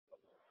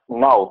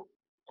Now,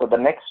 so the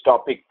next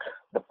topic,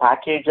 the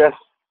packages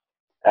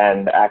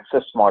and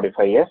access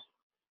modifiers.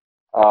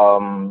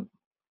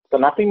 So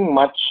nothing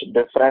much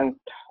different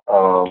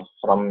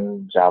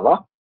from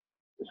Java.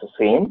 It's the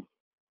same.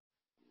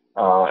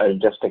 I'll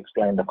just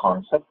explain the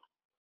concept.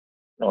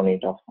 No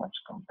need of much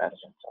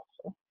comparisons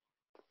also.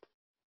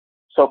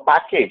 So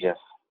packages.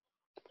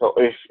 So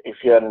if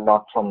you are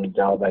not from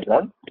Java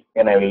background,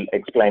 then I will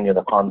explain you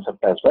the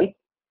concept as well.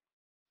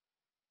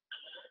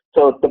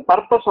 So the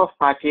purpose of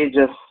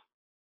packages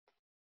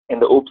in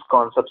the OOPS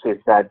concepts is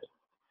that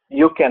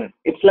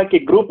it's like a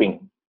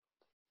grouping.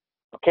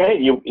 Okay,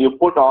 you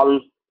put all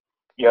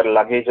your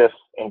luggages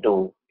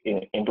into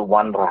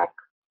one rack.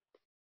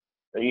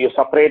 You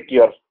separate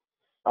your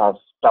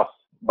stuff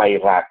by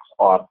racks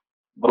or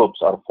groups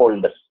or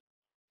folders.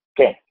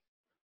 Okay,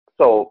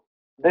 so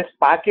this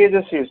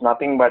packages is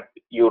nothing but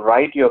you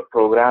write your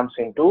programs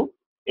into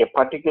a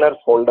particular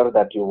folder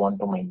that you want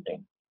to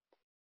maintain,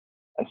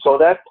 and so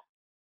that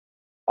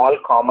all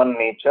common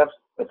nature,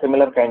 a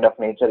similar kind of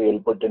nature, you'll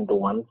put into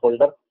one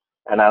folder,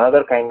 and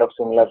another kind of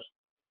similar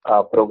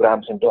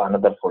programs into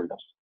another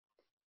folders.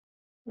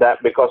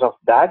 That because of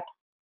that,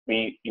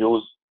 we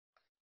use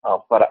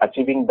for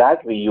achieving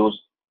that we use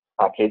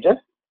packages.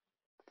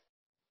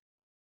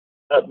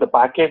 The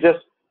packages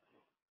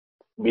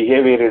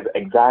behavior is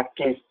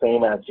exactly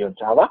same as your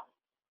Java.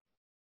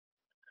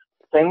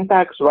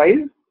 Syntax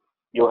wise,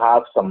 you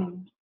have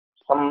some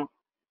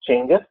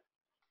changes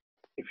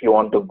if you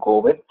want to go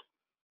with,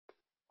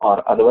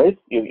 or otherwise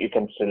you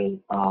can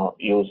still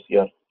use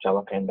your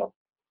Java kind of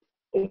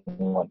thing.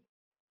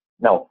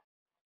 Now,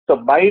 so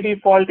by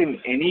default in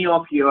any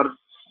of your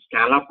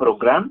Scala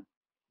program,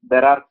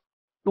 there are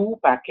two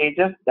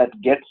packages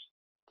that gets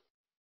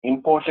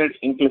imported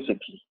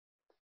implicitly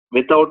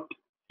without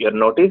your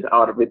notice,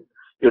 or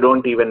you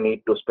don't even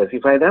need to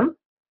specify them.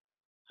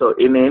 So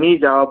in any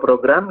Java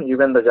program,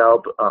 even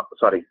the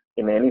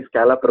in any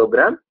Scala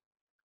program,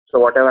 so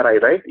whatever I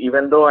write,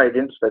 even though I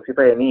didn't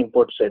specify any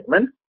import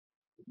statement,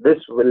 this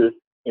will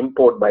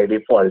import by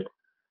default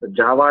the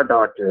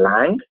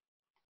java.lang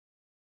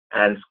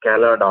and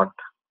scala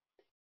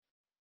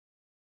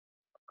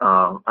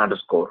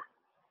underscore.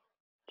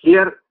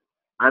 Here,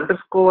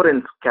 underscore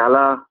in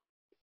Scala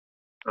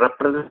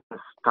represents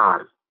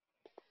star.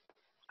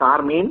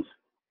 Star means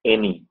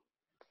any.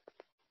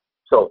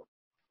 So,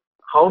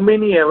 how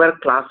many ever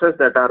classes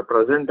that are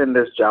present in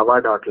this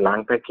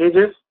java.lang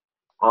packages,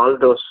 all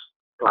those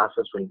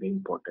classes will be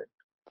imported.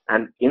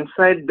 And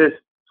inside this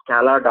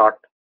Scala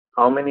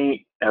how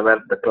many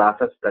ever the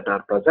classes that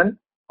are present,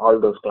 all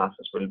those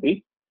classes will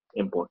be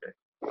imported.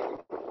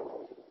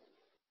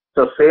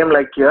 So same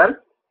like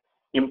here,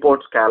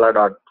 import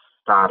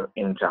Scala.star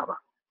in Java.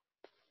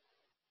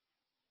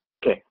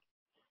 Okay.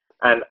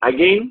 And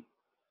again,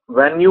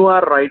 when you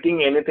are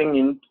writing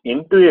anything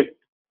into it,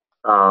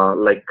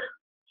 like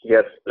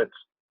here,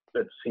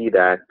 let's see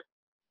that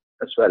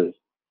as well.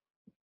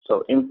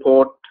 So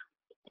import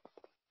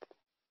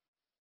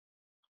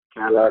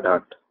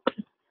Scala.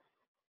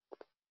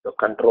 So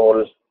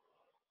control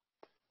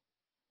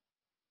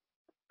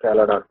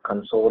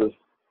Scala.console,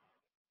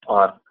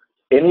 or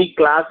any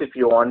class if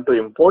you want to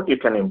import, you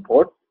can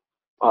import,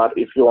 or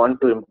if you want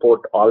to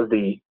import all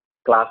the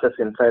classes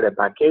inside a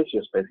package,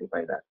 you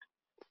specify that.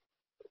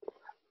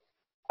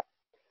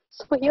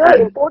 So here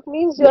import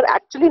means you're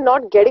actually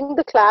not getting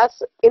the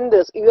class in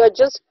this, you are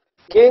just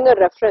giving a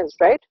reference,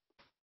 right?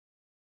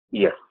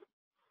 Yes.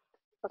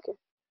 Okay.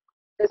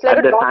 It's like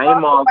a dot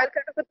profile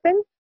kind of a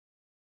thing?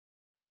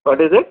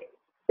 What is it?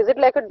 Is it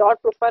like a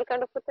dot profile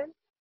kind of a thing?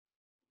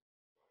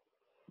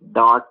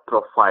 Dot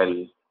profile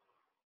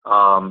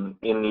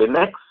in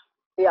Linux?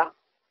 Yeah.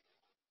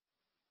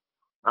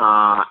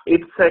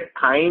 It's a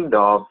kind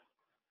of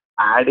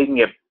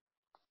adding a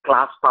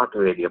class path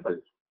variable.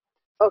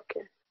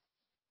 Okay.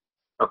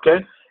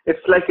 Okay.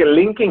 It's like a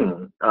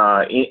linking.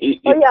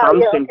 It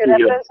comes into reference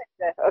your.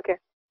 There. Okay.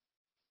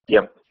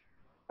 Yep.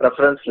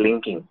 Reference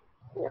linking.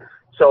 Yeah.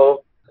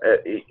 So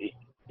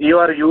you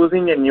are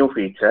using a new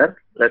feature.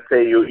 Let's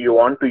say you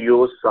want to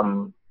use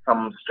some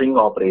string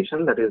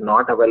operation that is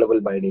not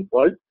available by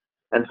default,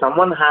 and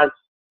someone has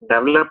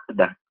developed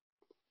that,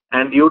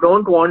 and you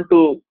don't want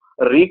to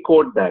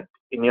recode that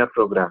in your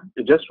program.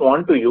 You just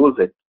want to use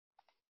it.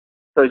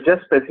 So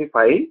just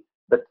specify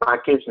the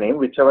package name,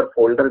 whichever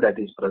folder that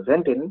is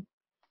present in,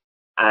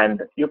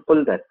 and you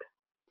pull that.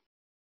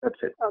 That's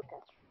it. Okay.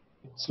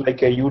 It's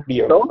like a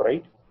UDF,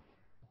 right?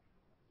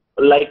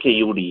 Like a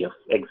UDF,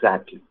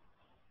 exactly.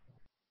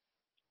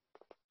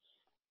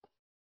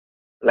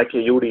 Like a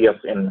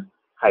UDF in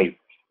Hive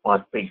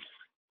or Pig.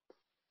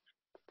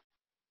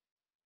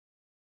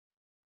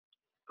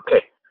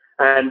 Okay.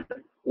 And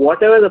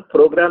whatever the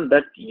program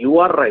that you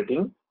are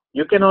writing,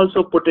 you can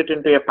also put it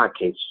into a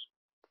package.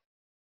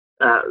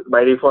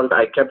 By default,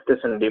 I kept this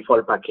in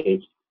default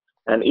package.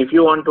 And if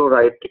you want to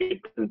write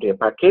it into a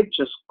package,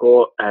 just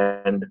go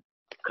and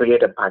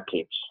create a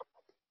package.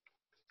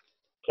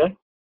 Okay.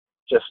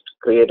 Just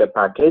create a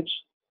package.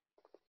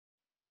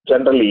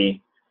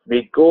 Generally,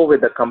 we go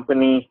with the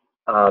company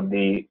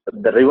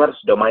the reverse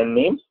domain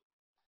name,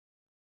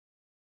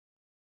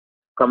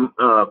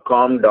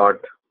 com dot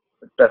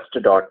test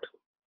dot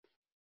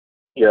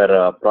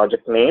your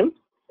project name.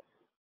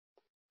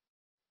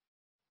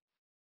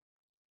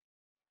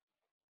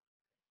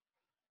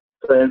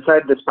 So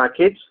inside this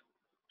package,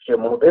 if you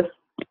move this,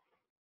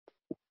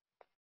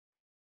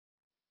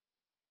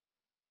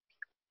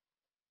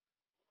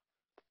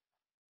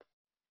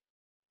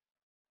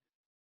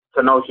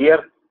 so now here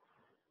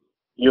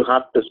you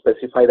have to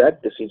specify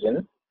that this is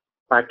in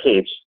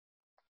package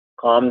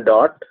com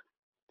dot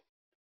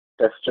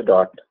test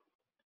dot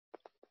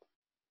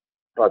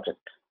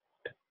project.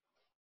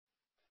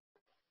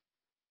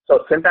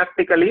 So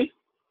syntactically,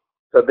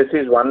 so this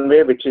is one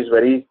way which is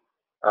very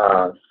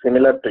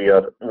similar to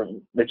your,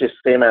 which is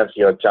same as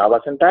your Java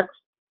syntax.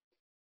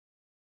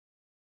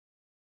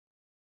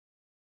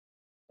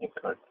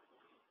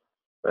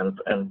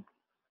 I'm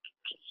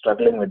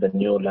struggling with the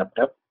new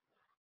laptop.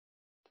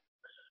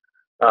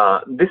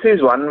 This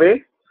is one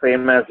way,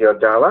 same as your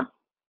Java.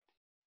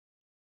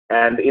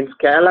 And in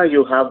Scala,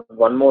 you have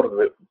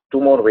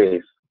two more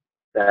ways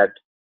that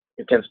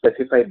you can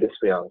specify this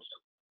way also.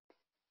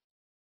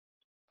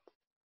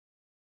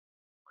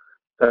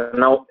 So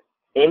now,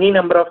 any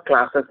number of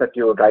classes that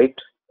you write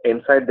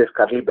inside this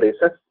curly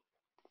braces,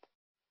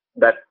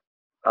 that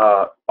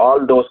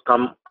all those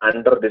come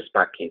under this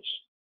package.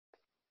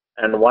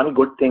 And one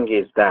good thing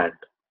is that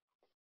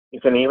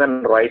you can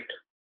even write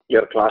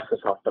your classes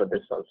after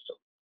this also,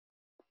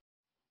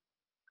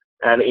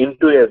 and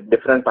into a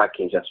different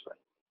package as well.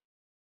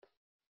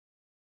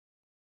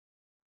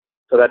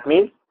 So that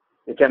means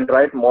you can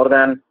write more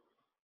than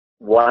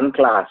one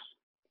class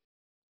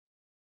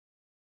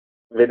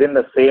within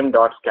the same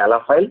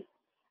 .scala file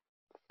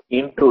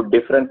into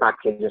different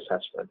packages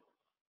as well.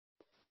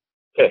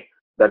 Okay,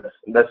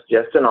 that's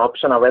just an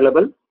option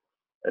available.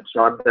 It's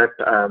not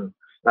that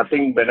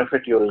nothing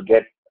benefit you will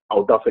get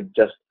out of it,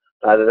 just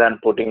rather than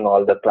putting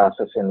all the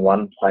classes in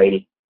one file.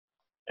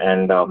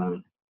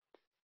 And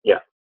yeah,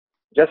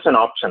 just an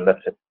option,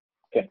 that's it.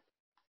 Okay,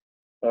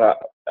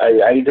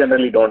 I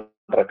generally don't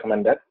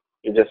recommend that.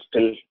 You just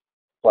still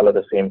follow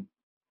the same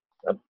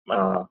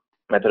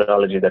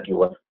methodology that you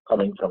were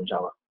coming from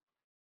Java.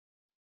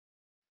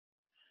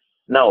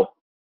 Now,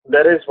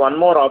 there is one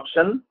more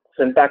option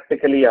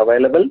syntactically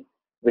available,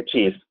 which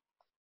is,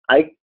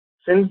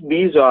 since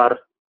these are,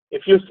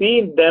 if you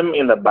see them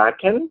in the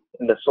backend,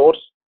 in the source,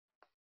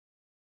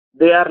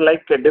 they are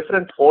like a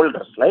different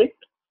folders, right?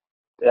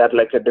 They are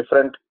like a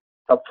different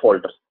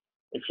subfolders.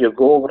 If you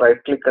go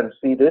right click and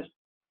see this,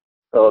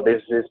 so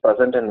this is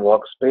present in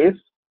workspace,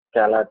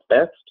 Scala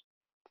test.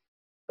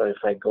 So if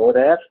I go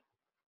there,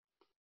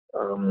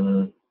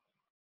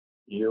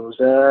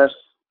 users,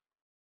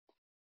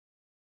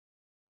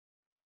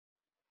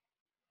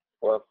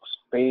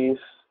 workspace,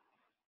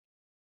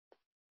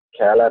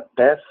 Scala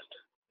test,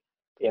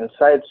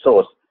 inside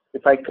source.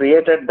 If I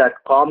created that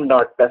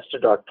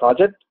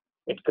com.test.project,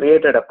 it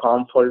created a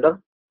com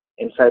folder.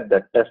 Inside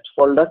the test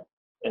folder,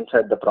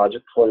 inside the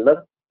project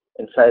folder,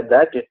 inside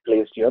that it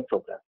placed your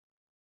program.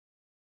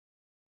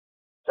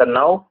 So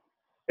now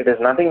it is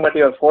nothing but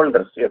your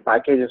folders. Your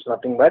package is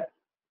nothing but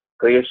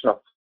creation of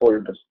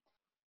folders.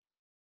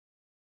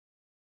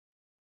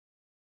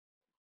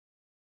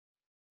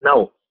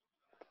 Now,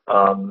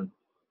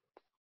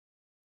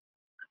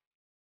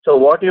 so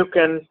what you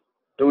can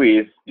do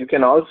is, you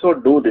can also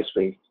do this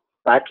way.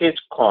 Package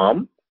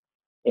com,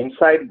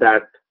 inside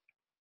that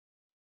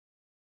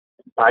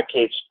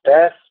package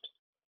test,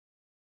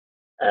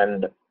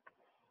 and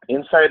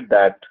inside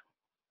that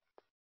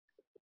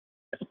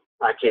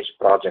package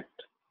project.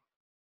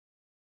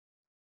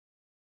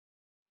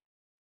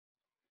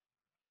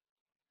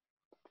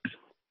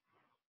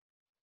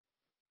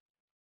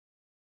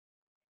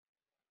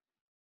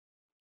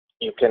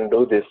 You can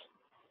do this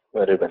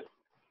very well.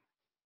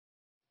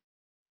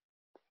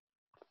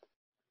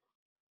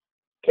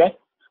 Okay,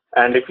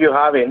 and if you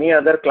have any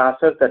other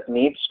classes that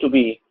needs to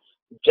be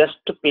just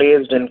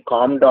placed in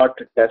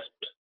com.test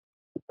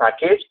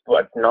package,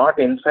 but not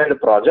inside a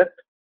project,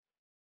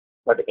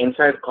 but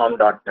inside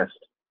com.test,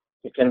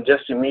 you can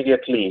just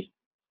immediately,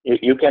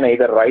 you can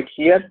either write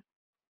here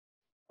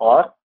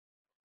or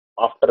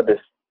after this,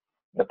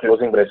 the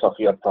closing brace of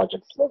your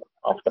project. So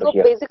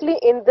here. Basically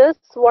in this,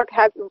 what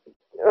happens,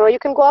 you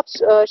can go up,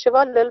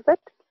 Shiva, a little bit.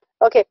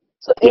 Okay,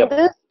 so in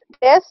this,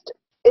 test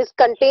is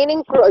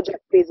containing project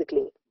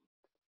basically.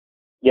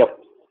 Yep,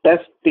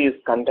 test is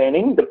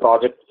containing the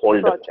project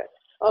folder. Project.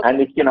 Okay.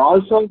 And it can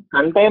also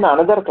contain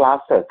another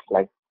classes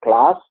like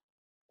class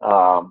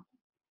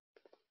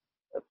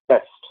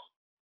test.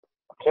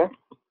 Okay,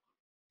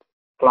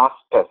 class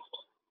test.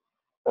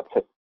 That's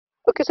it.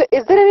 Okay, so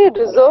is there any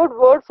reserved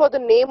word for the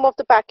name of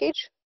the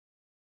package?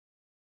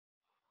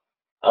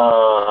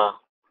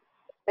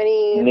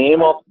 Any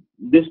name of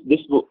the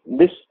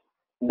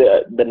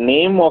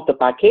name of the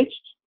package?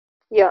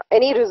 Yeah,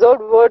 any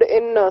reserved word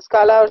in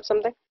Scala or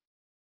something?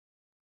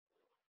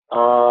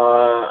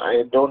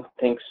 I don't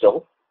think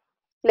so.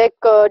 Like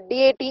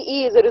DATE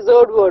is a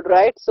reserved word,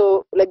 right?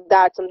 So like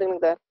that, something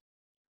like that.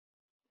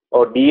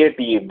 or DAT,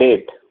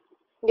 date.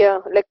 Yeah,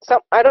 like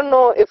I don't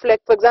know if,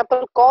 like, for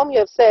example, com you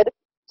have said.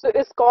 So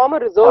is com a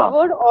reserved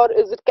word, or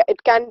is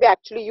it can be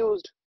actually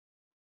used?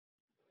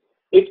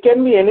 It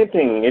can be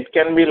anything. It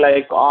can be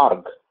like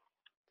org.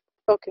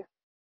 Okay.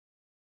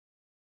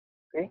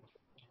 Okay.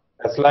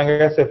 As long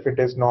as if it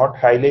is not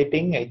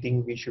highlighting, I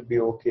think we should be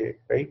okay,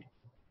 right?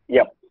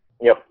 Yep.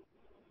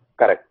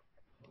 Correct.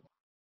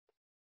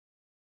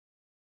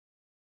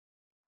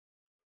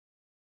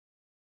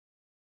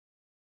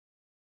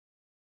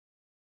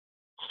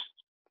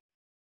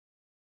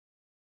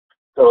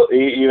 So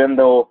even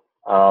though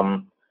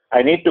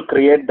I need to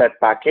create that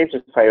package,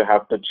 if I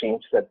have to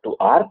change that to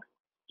arg,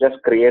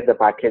 just create the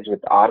package with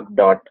arg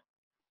dot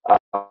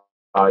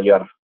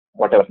your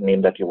whatever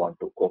name that you want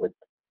to go with.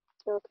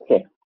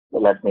 Okay. So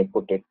let me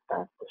put it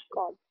as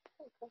com.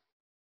 Okay.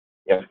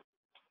 Yeah.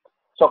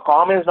 So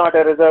com is not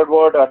a reserved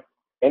word, or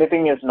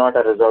anything is not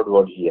a reserved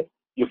word here.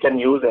 You can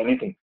use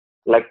anything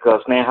like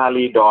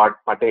snehali dot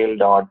patel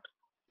dot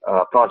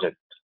project.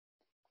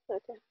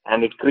 Okay.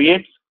 And it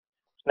creates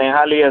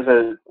Snehali as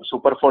a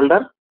super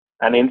folder,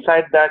 and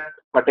inside that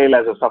Patel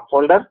as a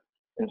subfolder.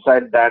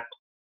 Inside that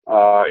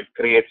it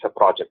creates a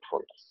project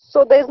folder.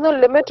 So there's no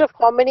limit of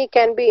how many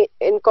can be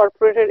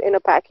incorporated in a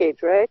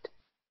package, right?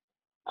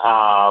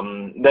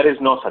 There is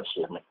no such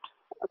limit.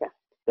 Okay.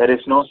 There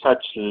is no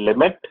such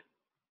limit.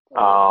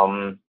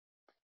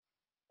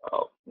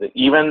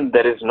 Even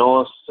there is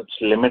no such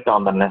limit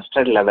on the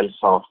nested levels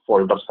of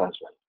folders as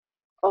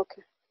well.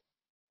 Okay.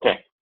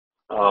 Okay.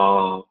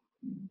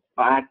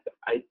 But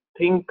I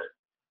think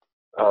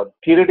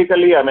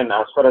theoretically, I mean,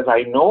 as far as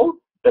I know,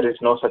 there is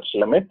no such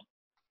limit.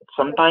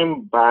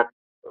 Sometime back,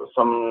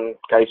 some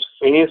guys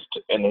faced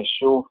an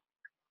issue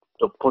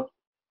to put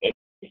a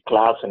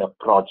class in a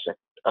project.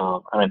 I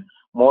mean,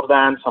 more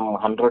than some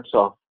hundreds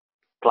of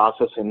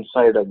classes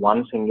inside a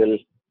one single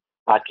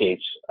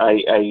package.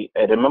 I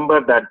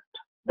remember that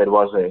there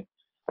was a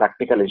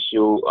practical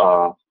issue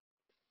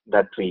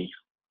that we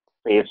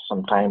faced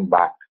some time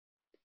back.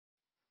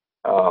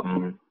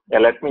 Yeah,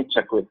 let me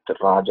check with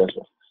Raj as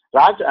well.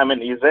 Raj, I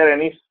mean, is there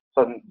any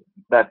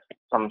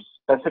some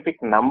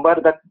specific number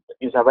that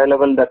is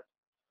available that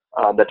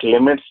that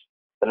limits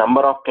the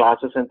number of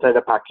classes inside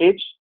a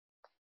package?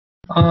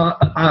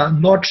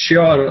 I'm not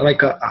sure.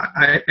 Like,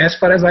 as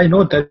far as I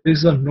know, there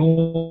is a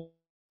no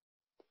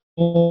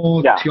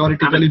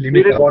theoretically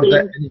limit about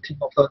anything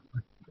of the.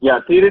 Yeah,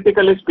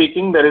 theoretically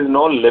speaking, there is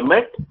no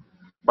limit,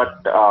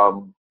 but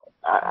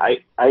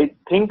I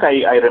think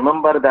I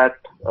remember that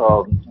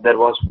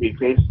we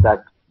faced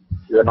that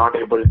you are not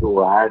able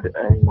to add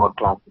any more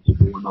classes to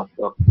one of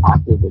the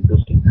package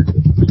existing.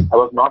 I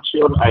was not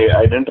sure.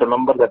 I didn't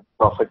remember that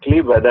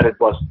perfectly, whether it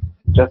was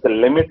just the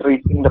limit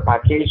reaching the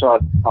package or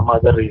some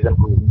other reason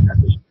for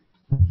that.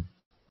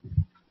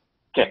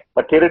 Okay,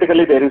 but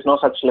theoretically there is no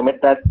such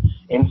limit that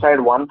inside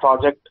one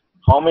project,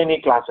 how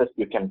many classes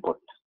you can put.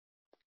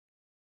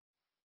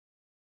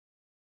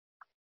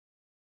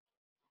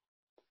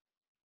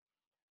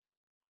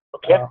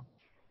 Okay.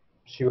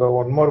 Shiva,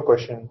 one more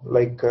question.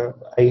 Like,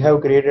 I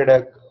have created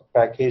a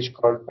package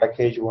called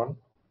package 1,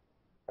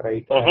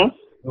 right? Mm-hmm.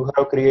 You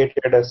have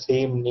created a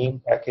same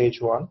name package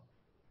 1.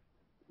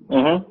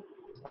 Mm-hmm.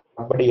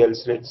 Somebody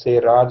else, let's say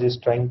Raj, is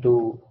trying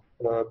to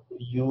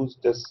use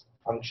this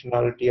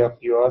functionality of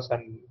yours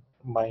and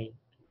mine.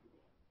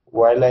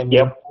 While I'm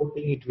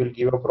importing, it will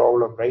give a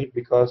problem, right?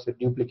 Because a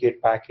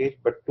duplicate package,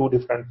 but two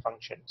different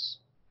functions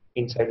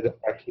inside the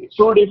package.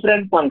 Two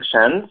different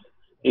functions.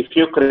 If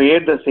you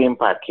create the same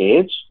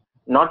package,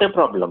 not a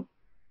problem.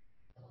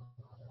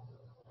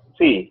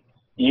 See,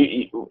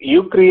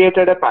 you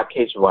created a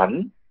package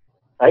 1,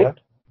 right?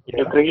 Yeah.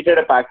 You created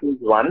a package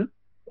 1.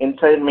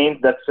 Inside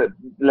means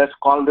let's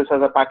call this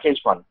as a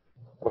package 1.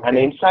 Okay. And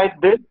inside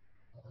this,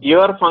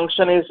 your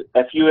function is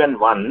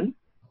fun1,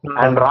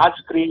 and Raj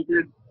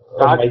created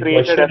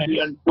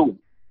fun2.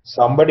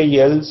 Somebody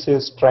else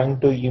is trying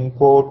to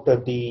import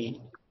the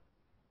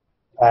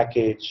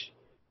package.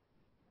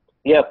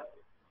 Yep.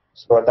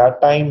 So at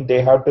that time,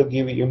 they have to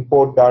give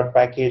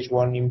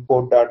import.package1,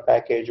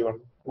 import.package1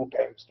 2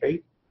 times,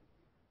 right?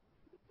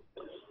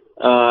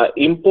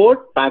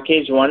 Import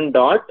package1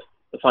 dot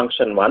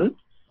function1,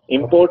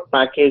 import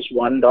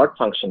package1 dot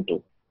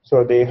function2.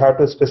 So they have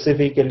to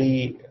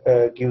specifically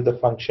give the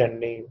function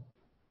name.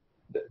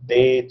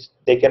 They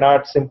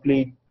cannot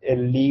simply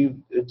leave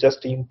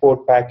just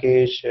import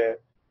package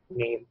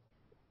name.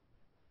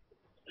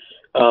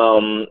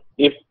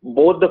 If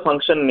both the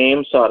function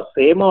names are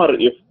same, or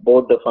if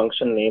both the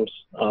function names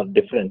are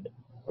different?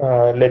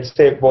 Let's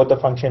say both the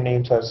function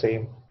names are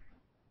same.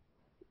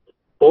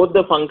 Both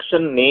the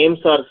function names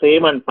are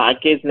same and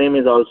package name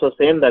is also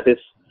same, that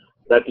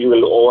you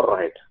will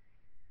override.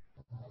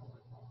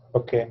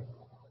 Okay.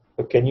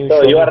 So can you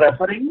So show you me? are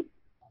referring,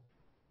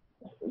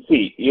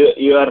 see,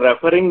 you are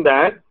referring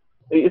that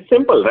it's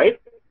simple, right?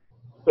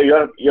 So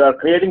you are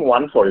creating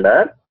one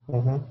folder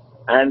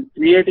and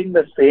creating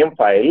the same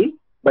file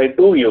by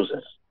two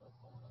users.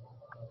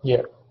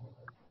 Yeah.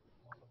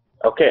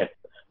 Okay.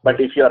 But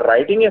if you are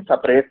writing a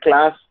separate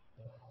class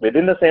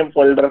within the same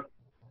folder,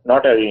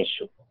 Not an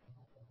issue.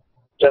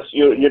 Just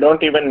you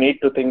don't even need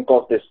to think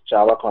of this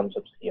Java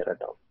concepts here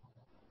at all.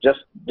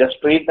 Just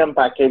treat them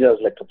package as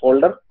like a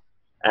folder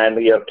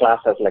and your class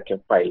as like a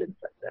file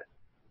inside there.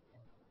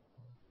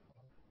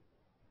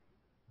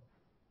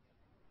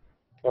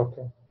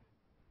 Okay.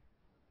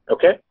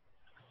 Okay.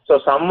 So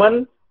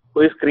someone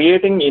who is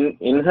creating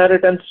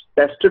inheritance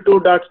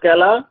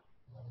test2.scala,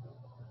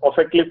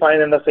 perfectly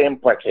fine in the same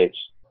package.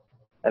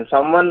 And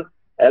someone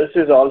else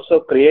is also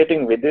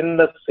creating within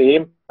the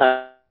same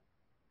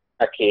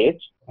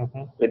package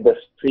with the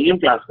same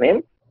class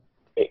name.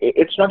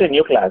 It's not a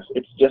new class.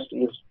 It's just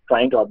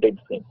trying to update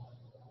the same.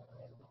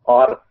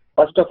 Or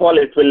first of all,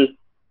 it will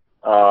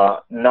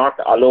not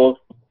allow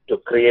to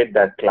create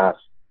that class.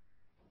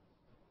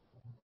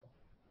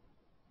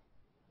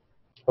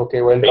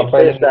 Okay, while It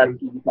compiling says that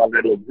it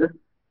already exists.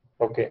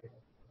 Okay,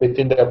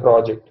 within the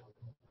project.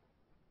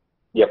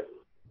 Yep.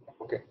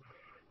 Okay.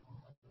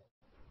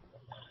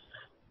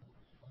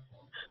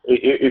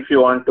 If you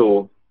want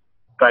to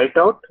try it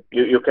out,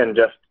 you can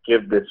just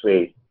give this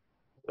way,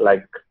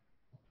 like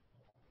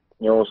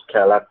new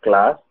Scala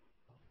class,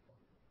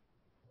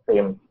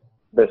 same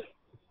this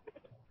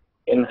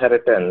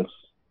inheritance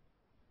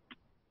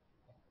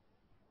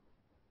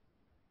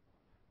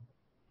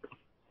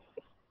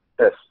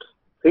test.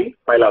 See,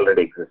 file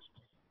already exists.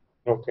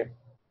 Okay.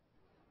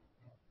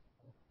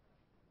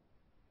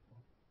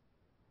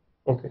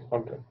 Okay,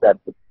 okay. That's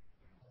it.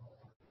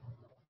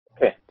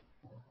 Okay.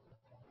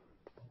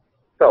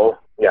 So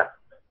yeah,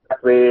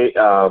 that way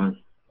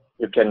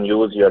you can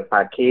use your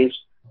package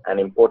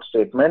and import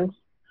statements.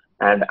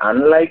 And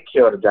unlike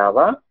your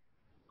Java,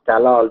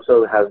 Scala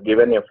also has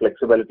given you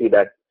flexibility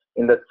that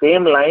in the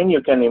same line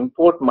you can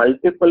import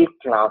multiple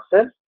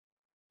classes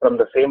from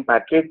the same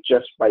package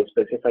just by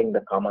specifying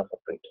the comma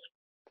separator.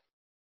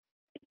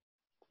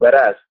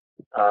 Whereas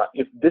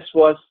if this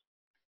was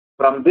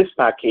from this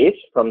package,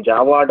 from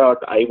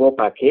java.io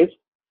package,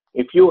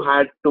 if you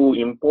had to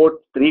import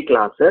 3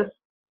 classes,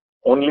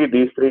 only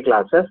these 3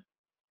 classes,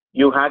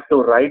 you had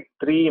to write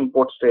 3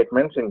 import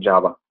statements in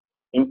Java.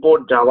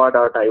 Import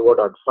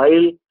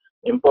java.io.file,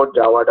 import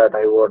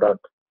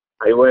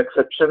java.io.io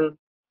exception,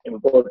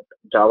 import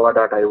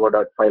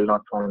java.io.file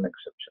not found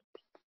exception.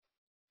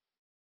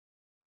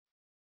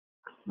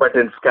 But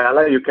in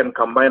Scala, you can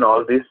combine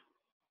all these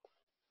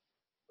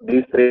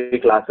 3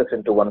 classes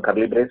into one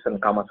curly brace and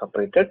comma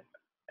separated,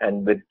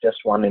 and with just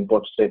one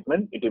import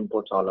statement, it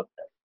imports all of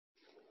them.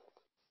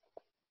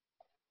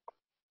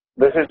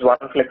 This is one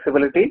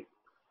flexibility.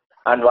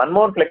 And one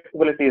more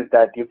flexibility is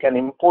that you can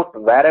import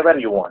wherever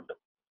you want.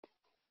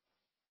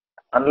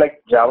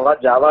 Unlike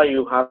Java,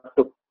 you have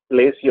to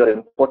place your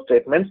import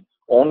statements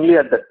only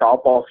at the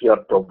top of your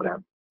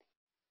program.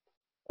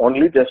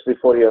 Only just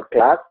before your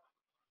class.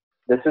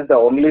 This is the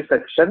only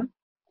section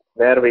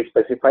where we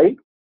specify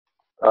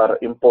our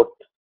import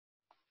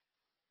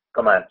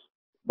commands.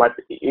 But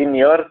in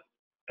your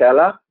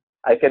Scala,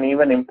 I can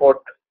even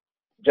import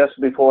just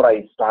before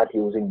I start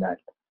using that.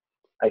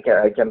 I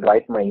can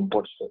write my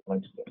import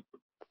statements here.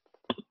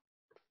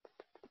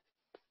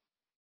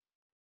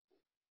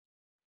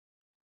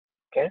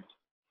 Okay.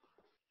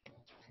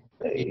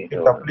 It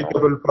is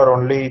applicable for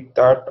only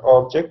that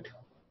object.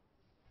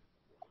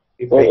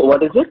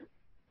 What is it?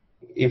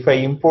 If I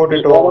import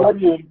it over,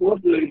 you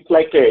import,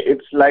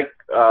 it's like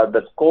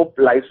the scope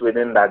lies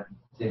within that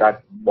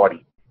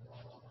body.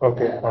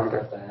 Okay.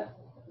 Okay.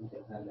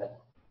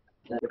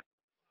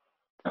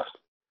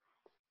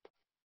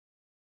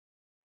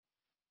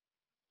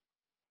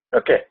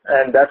 Okay,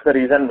 and that's the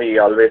reason we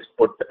always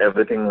put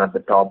everything at the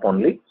top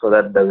only, so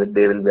that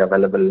they will be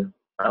available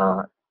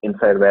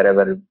inside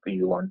wherever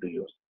you want to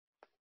use.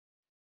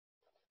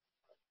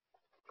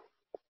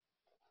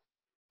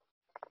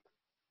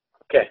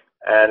 Okay,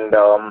 and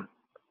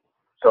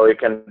so you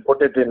can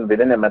put it in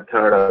within a method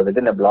or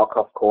within a block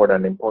of code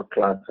and import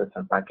classes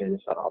and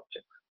packages or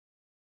objects.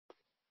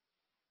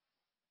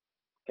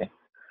 Okay,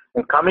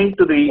 and coming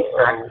to the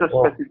access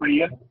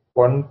specifier.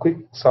 One quick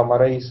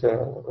summarize,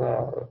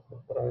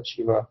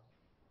 Shiva.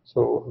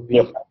 So we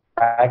have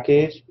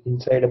package.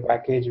 Inside a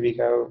package, we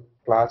have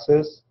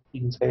classes.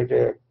 Inside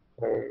a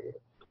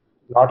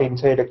not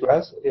inside a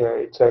class.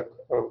 It's a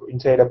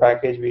inside a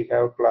package we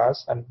have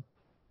class and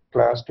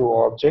class to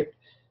object.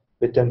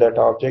 Within that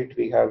object,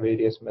 we have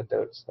various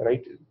methods,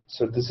 right?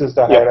 So this is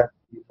the hierarchy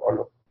we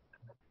follow.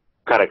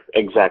 Correct.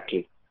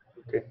 Exactly.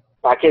 Okay.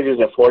 Package is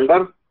a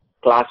folder.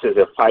 Class is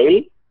a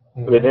file.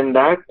 Within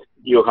that,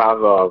 you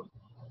have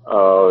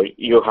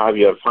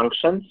your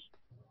functions,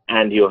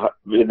 and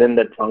within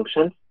that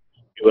function,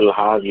 you will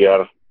have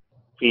your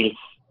fields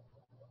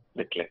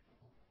declared.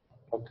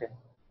 Okay.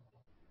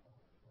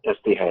 That's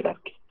the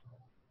hierarchy.